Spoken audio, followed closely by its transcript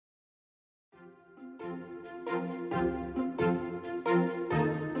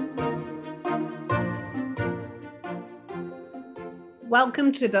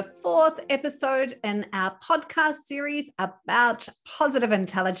Welcome to the fourth episode in our podcast series about positive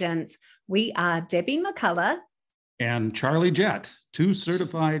intelligence. We are Debbie McCullough and Charlie Jett, two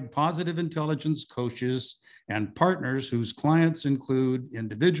certified positive intelligence coaches and partners whose clients include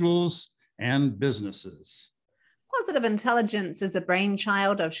individuals and businesses. Positive intelligence is a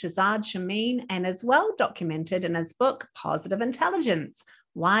brainchild of Shazad Shamin and is well documented in his book, Positive Intelligence: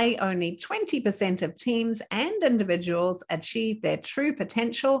 Why Only 20% of Teams and Individuals Achieve Their True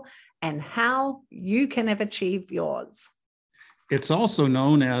Potential and How You Can Have Achieved Yours. It's also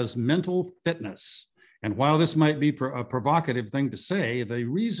known as mental fitness. And while this might be a provocative thing to say, the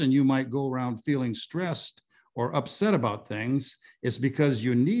reason you might go around feeling stressed or upset about things is because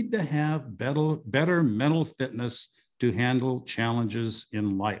you need to have better mental fitness to handle challenges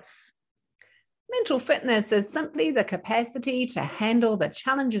in life. Mental fitness is simply the capacity to handle the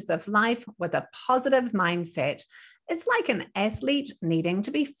challenges of life with a positive mindset. It's like an athlete needing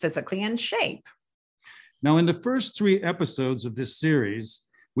to be physically in shape. Now, in the first 3 episodes of this series,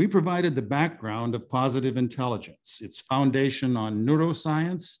 we provided the background of positive intelligence, its foundation on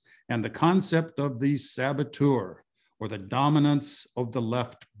neuroscience, and the concept of the saboteur, or the dominance of the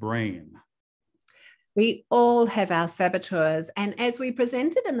left brain. We all have our saboteurs, and as we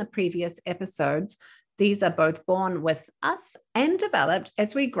presented in the previous episodes, these are both born with us and developed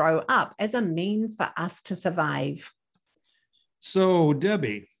as we grow up as a means for us to survive. So,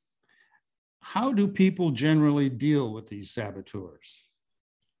 Debbie, how do people generally deal with these saboteurs?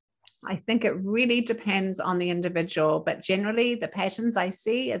 I think it really depends on the individual, but generally the patterns I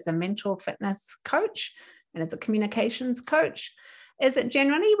see as a mental fitness coach and as a communications coach is that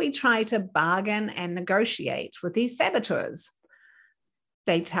generally we try to bargain and negotiate with these saboteurs.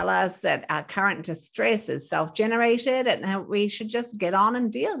 They tell us that our current distress is self-generated and that we should just get on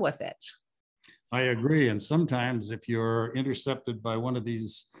and deal with it. I agree. And sometimes if you're intercepted by one of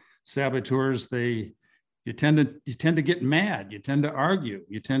these saboteurs, you tend to get mad, you tend to argue,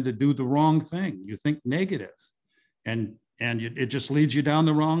 you tend to do the wrong thing, you think negative, and it just leads you down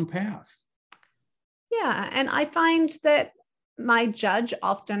the wrong path. Yeah, and I find that my judge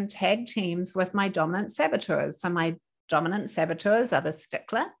often tag teams with my dominant saboteurs. So my dominant saboteurs are the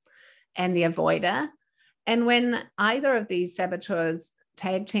stickler and the avoider. And when either of these saboteurs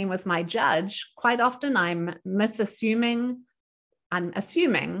tag team with my judge, quite often I'm assuming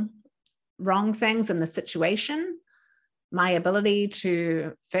wrong things in the situation, my ability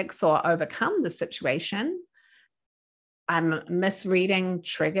to fix or overcome the situation. I'm misreading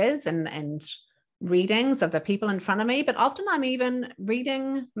triggers and readings of the people in front of me, but often I'm even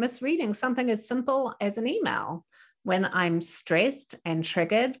misreading something as simple as an email. When I'm stressed and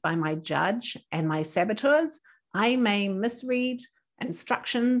triggered by my judge and my saboteurs, I may misread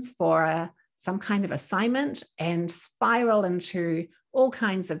instructions for some kind of assignment and spiral into all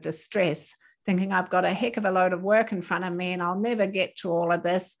kinds of distress, thinking I've got a heck of a load of work in front of me and I'll never get to all of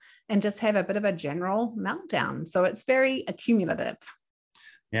this, and just have a bit of a general meltdown. So it's very accumulative.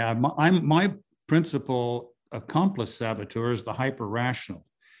 Yeah, my principal accomplice saboteur is the hyper-rational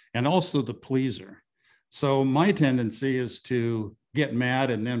and also the pleaser. So my tendency is to get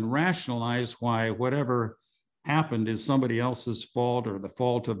mad and then rationalize why whatever happened is somebody else's fault or the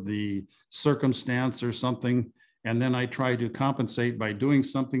fault of the circumstance or something. And then I try to compensate by doing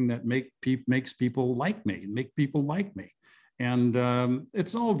something that makes people like me, And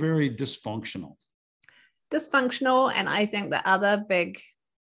it's all very dysfunctional. And I think the other big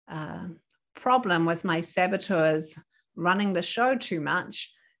problem with my saboteurs running the show too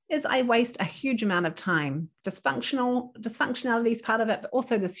much is I waste a huge amount of time. Dysfunctionality is part of it, but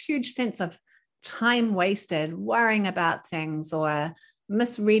also this huge sense of time wasted worrying about things or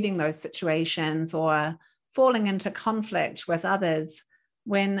misreading those situations or falling into conflict with others,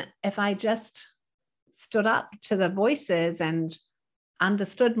 when if I just stood up to the voices and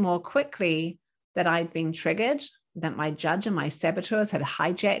understood more quickly that I'd been triggered, that my judge and my saboteurs had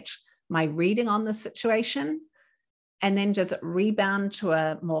hijacked my reading on the situation, and then just rebound to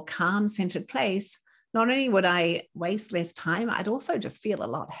a more calm centered place, not only would I waste less time, I'd also just feel a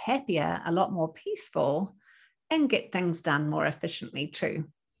lot happier, a lot more peaceful, and get things done more efficiently too.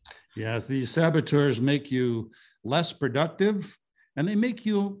 Yes, these saboteurs make you less productive and they make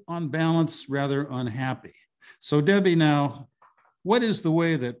you, on balance, rather unhappy. So, Debbie, now, what is the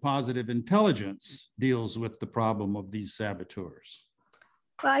way that positive intelligence deals with the problem of these saboteurs?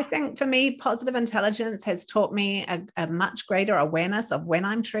 Well, I think for me, positive intelligence has taught me a much greater awareness of when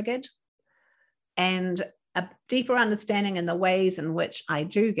I'm triggered and a deeper understanding in the ways in which I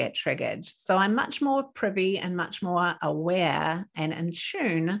do get triggered. So I'm much more privy and much more aware and in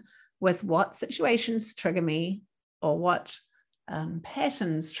tune with what situations trigger me or what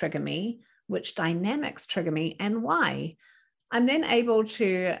patterns trigger me, which dynamics trigger me, and why. I'm then able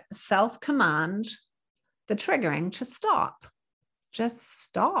to self-command the triggering to stop. Just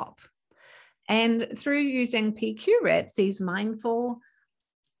stop. And through using PQ reps, these mindful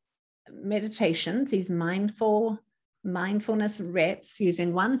meditations, these mindfulness reps,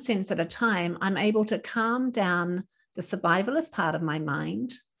 using one sense at a time, I'm able to calm down the survivalist part of my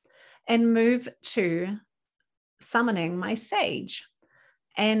mind and move to summoning my sage.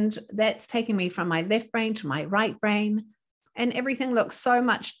 And that's taking me from my left brain to my right brain. And everything looks so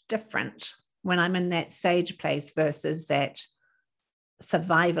much different when I'm in that sage place versus that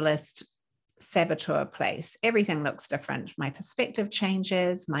survivalist saboteur place. Everything looks different. My perspective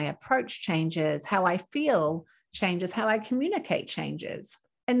changes, my approach changes, how I feel changes, how I communicate changes.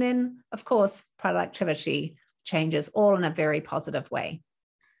 And then, of course, productivity changes, all in a very positive way.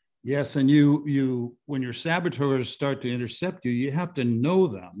 Yes, and you when your saboteurs start to intercept you, you have to know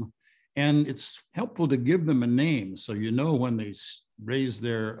them. And it's helpful to give them a name so you know when they raise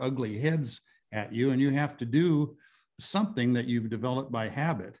their ugly heads at you, and you have to do something that you've developed by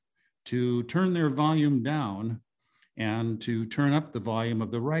habit to turn their volume down and to turn up the volume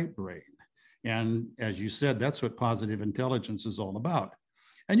of the right brain. And as you said, that's what positive intelligence is all about.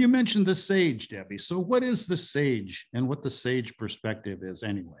 And you mentioned the sage, Debbie. So what is the sage and what the sage perspective is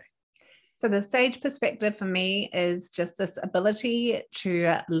anyway? So the sage perspective for me is just this ability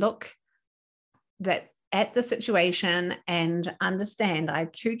to look at the situation and understand I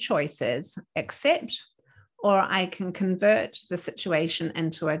have two choices: accept, or I can convert the situation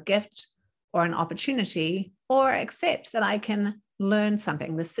into a gift or an opportunity, or accept that I can learn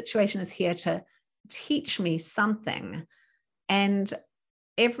something. The situation is here to teach me something. And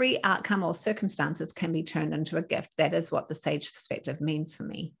every outcome or circumstances can be turned into a gift. That is what the sage perspective means for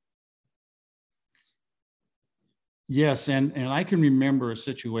me. Yes, and I can remember a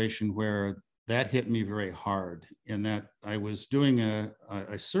situation where that hit me very hard, in that I was doing a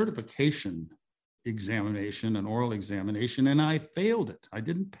certification examination, an oral examination, and I failed it. I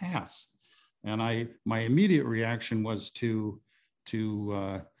didn't pass. And my immediate reaction was to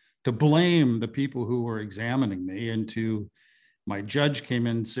blame the people who were examining me, and my judge came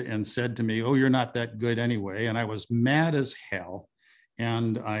in and said to me, "Oh, you're not that good anyway." And I was mad as hell.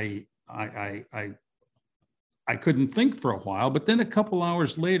 And I couldn't think for a while, but then a couple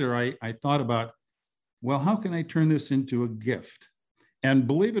hours later, I thought about, well, how can I turn this into a gift? And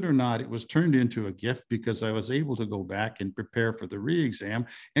believe it or not, it was turned into a gift because I was able to go back and prepare for the re-exam.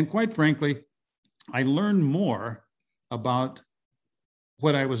 And quite frankly, I learned more about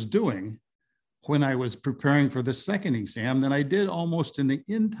what I was doing when I was preparing for the second exam than I did almost in the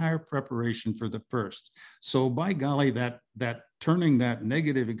entire preparation for the first. So by golly, that turning that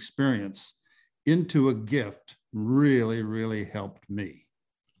negative experience into a gift really, really helped me.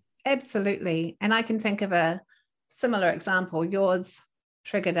 Absolutely. And I can think of a similar example. Yours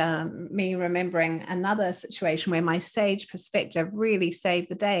triggered me remembering another situation where my sage perspective really saved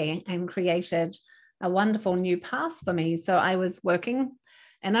the day and created a wonderful new path for me. So I was working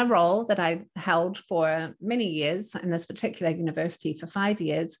in a role that I held for many years in this particular university for 5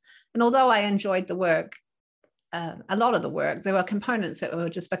 years. And although I enjoyed the work, a lot of the work, there were components that were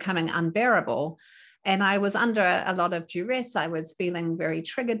just becoming unbearable. And I was under a lot of duress. I was feeling very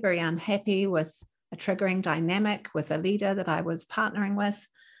triggered, very unhappy with a triggering dynamic with a leader that I was partnering with.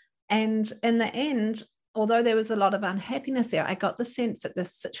 And in the end, although there was a lot of unhappiness there, I got the sense that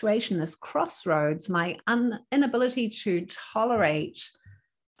this situation, this crossroads, my inability to tolerate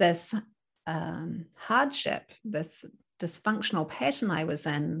this hardship, this dysfunctional pattern I was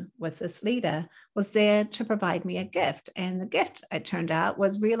in with this leader, was there to provide me a gift. And the gift, it turned out,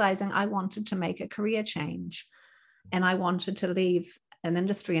 was realizing I wanted to make a career change. And I wanted to leave an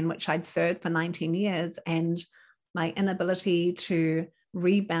industry in which I'd served for 19 years. And my inability to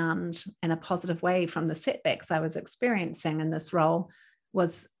rebound in a positive way from the setbacks I was experiencing in this role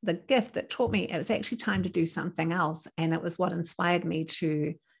was the gift that taught me it was actually time to do something else. And it was what inspired me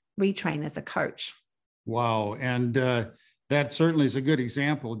to retrain as a coach. Wow. And that certainly is a good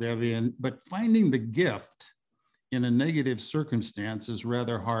example, Debbie. But finding the gift in a negative circumstance is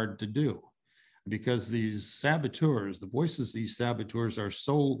rather hard to do, because these saboteurs, the voices of these saboteurs, are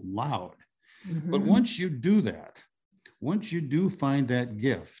so loud. Mm-hmm. But once you do that, once you do find that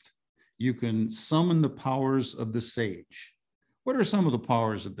gift, you can summon the powers of the sage. What are some of the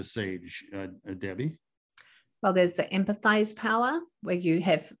powers of the sage, Debbie? Well, there's the empathize power, where you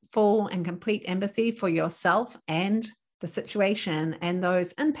have full and complete empathy for yourself and the situation and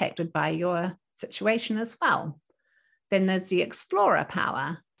those impacted by your situation as well. Then there's the explorer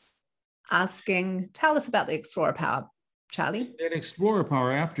power, asking, tell us about the explorer power. Charlie? That explorer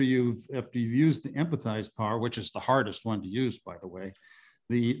power, after you've used the empathize power, which is the hardest one to use, by the way,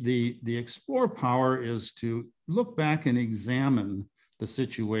 the explore power is to look back and examine the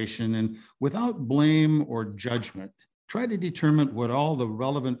situation, and without blame or judgment, try to determine what all the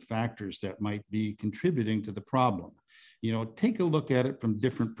relevant factors that might be contributing to the problem. You know, take a look at it from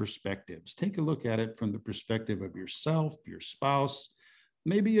different perspectives. Take a look at it from the perspective of yourself, your spouse,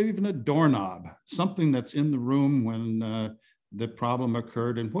 maybe even a doorknob, something that's in the room when the problem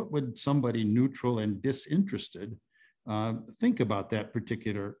occurred, and what would somebody neutral and disinterested think about that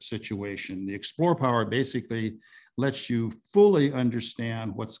particular situation. The explore power basically lets you fully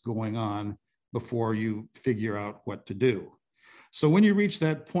understand what's going on before you figure out what to do. So when you reach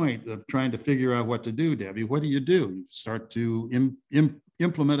that point of trying to figure out what to do, Debbie, what do? You start to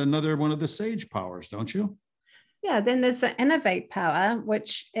implement another one of the SAGE powers, don't you? Yeah, then there's the innovate power,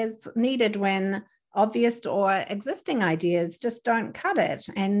 which is needed when obvious or existing ideas just don't cut it.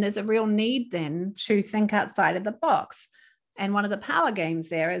 And there's a real need then to think outside of the box. And one of the power games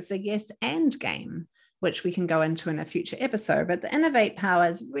there is the yes and game, which we can go into in a future episode. But the innovate power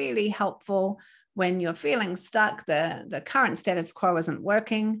is really helpful when you're feeling stuck, the current status quo isn't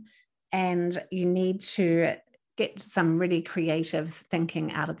working, and you need to get some really creative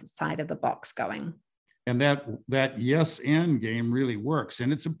thinking out of the side of the box going. And that yes and game really works.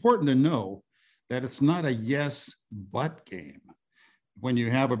 And it's important to know that it's not a yes but game. When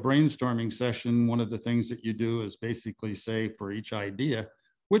you have a brainstorming session, one of the things that you do is basically say for each idea,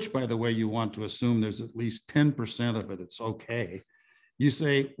 which by the way, you want to assume there's at least 10% of it, it's okay. You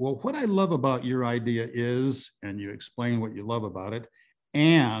say, well, what I love about your idea is, and you explain what you love about it,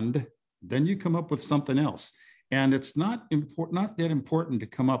 and then you come up with something else. And it's not that important to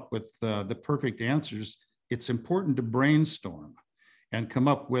come up with the perfect answers. It's important to brainstorm and come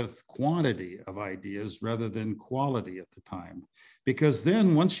up with quantity of ideas rather than quality at the time. Because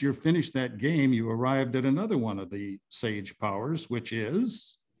then once you're finished that game, you arrived at another one of the SAGE powers, which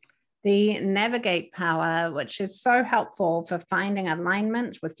is? The navigate power, which is so helpful for finding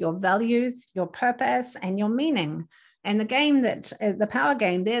alignment with your values, your purpose, and your meaning. And the game that, the power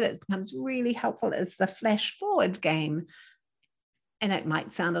game there that becomes really helpful is the flash forward game. And it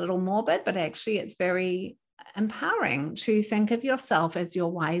might sound a little morbid, but actually it's very empowering to think of yourself as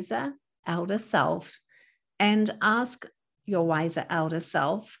your wiser elder self and ask your wiser elder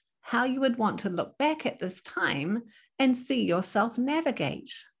self how you would want to look back at this time and see yourself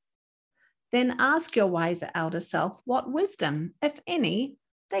navigate. Then ask your wiser elder self what wisdom, if any,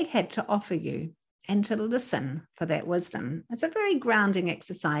 they had to offer you, and to listen for that wisdom. It's a very grounding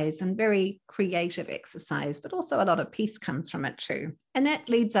exercise and very creative exercise, but also a lot of peace comes from it too. And that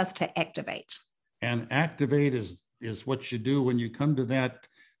leads us to activate. And activate is what you do when you come to that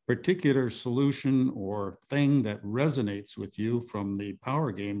particular solution or thing that resonates with you from the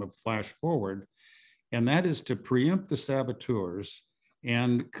power game of flash forward. And that is to preempt the saboteurs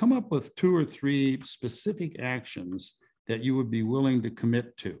and come up with 2 or 3 specific actions that you would be willing to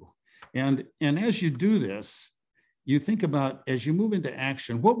commit to. And as you do this, you think about, as you move into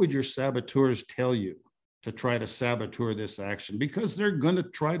action, what would your saboteurs tell you to try to saboteur this action? Because they're going to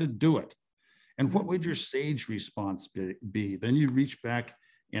try to do it. And what would your SAGE response be? Then you reach back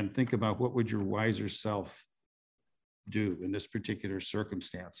and think about what would your wiser self do in this particular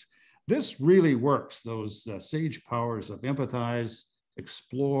circumstance. This really works, those SAGE powers of empathize,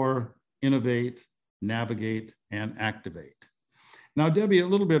 explore, innovate, navigate, and activate. Now, Debbie, a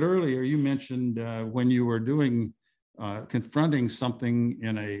little bit earlier, you mentioned when you were confronting something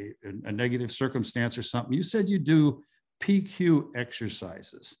in a negative circumstance or something, you said you do PQ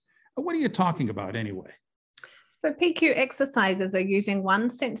exercises. What are you talking about anyway? So PQ exercises are using one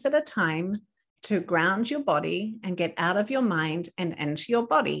sense at a time to ground your body and get out of your mind and into your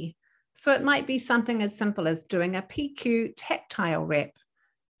body. So it might be something as simple as doing a PQ tactile rep,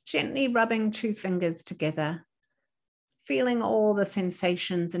 gently rubbing 2 fingers together, feeling all the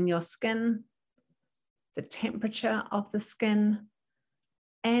sensations in your skin, the temperature of the skin,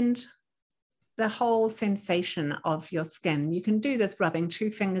 and the whole sensation of your skin. You can do this rubbing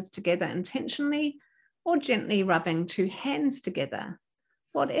 2 fingers together intentionally or gently rubbing 2 hands together.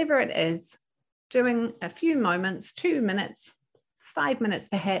 Whatever it is, doing a few moments, 2 minutes, 5 minutes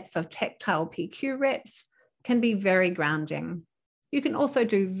perhaps of tactile PQ reps can be very grounding. You can also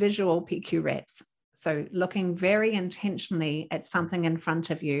do visual PQ reps. So looking very intentionally at something in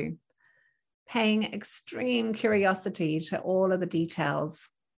front of you, paying extreme curiosity to all of the details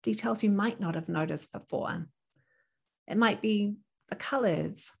you might not have noticed before. It might be the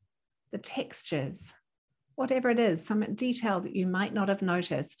colors, the textures, whatever it is, some detail that you might not have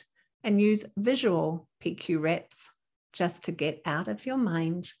noticed, and use visual PQ reps just to get out of your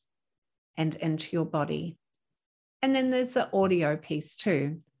mind and into your body. And then there's the audio piece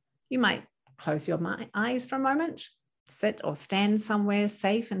too. You might close your eyes for a moment, sit or stand somewhere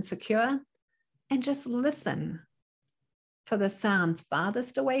safe and secure, and just listen for the sounds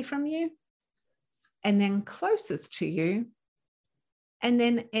farthest away from you and then closest to you, and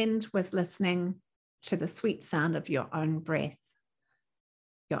then end with listening to the sweet sound of your own breath,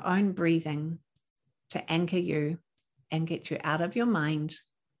 your own breathing, to anchor you and get you out of your mind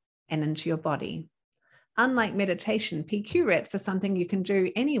and into your body. Unlike meditation, PQ reps are something you can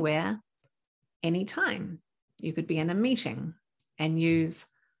do anywhere, anytime. You could be in a meeting and use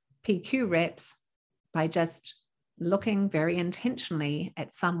PQ reps by just looking very intentionally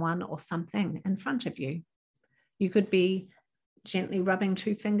at someone or something in front of you. You could be gently rubbing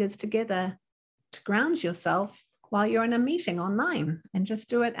two fingers together to ground yourself while you're in a meeting online, and just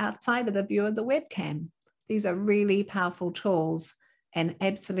do it outside of the view of the webcam. These are really powerful tools and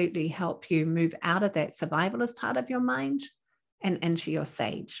absolutely help you move out of that survivalist part of your mind and into your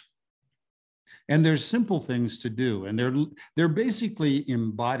sage. And there's simple things to do, and they're basically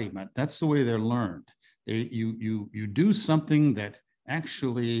embodiment. That's the way they're learned. You do something that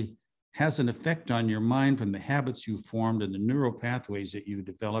actually has an effect on your mind from the habits you formed and the neural pathways that you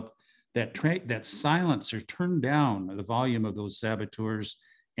developed. That silence or turn down the volume of those saboteurs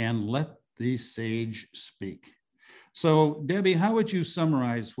and let the sage speak. So, Debbie, how would you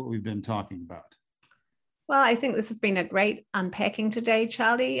summarize what we've been talking about? Well, I think this has been a great unpacking today,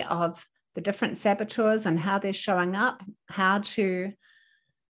 Charlie, of the different saboteurs and how they're showing up, how to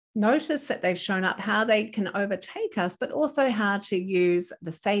notice that they've shown up, how they can overtake us, but also how to use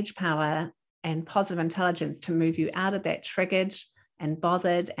the sage power and positive intelligence to move you out of that triggered and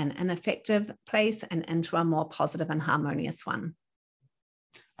bothered and ineffective place and into a more positive and harmonious one.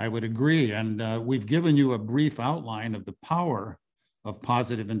 I would agree. And we've given you a brief outline of the power of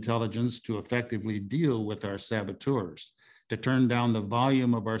positive intelligence to effectively deal with our saboteurs, to turn down the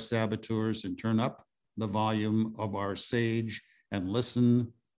volume of our saboteurs and turn up the volume of our sage and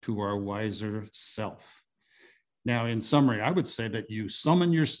listen to our wiser self. Now, in summary, I would say that you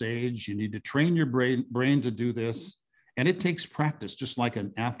summon your sage, you need to train your brain to do this, and it takes practice, just like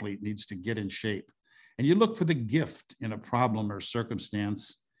an athlete needs to get in shape. And you look for the gift in a problem or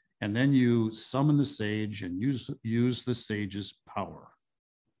circumstance, and then you summon the sage and use the sage's power.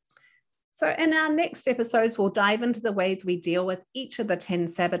 So in our next episodes, we'll dive into the ways we deal with each of the 10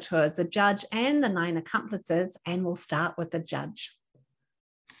 saboteurs, the judge and the 9 accomplices, and we'll start with the judge.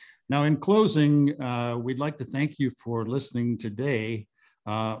 Now, in closing, we'd like to thank you for listening today.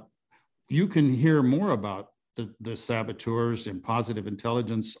 You can hear more about the saboteurs and positive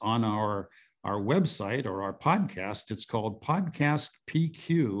intelligence on our website or our podcast. It's called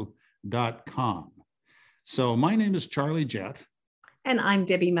podcastpq.com. So my name is Charlie Jett. And I'm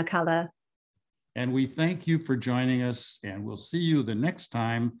Debbie McCullough. And we thank you for joining us. And we'll see you the next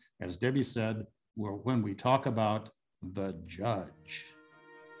time, as Debbie said, when we talk about the judge.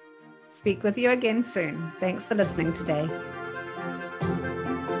 Speak with you again soon. Thanks for listening today.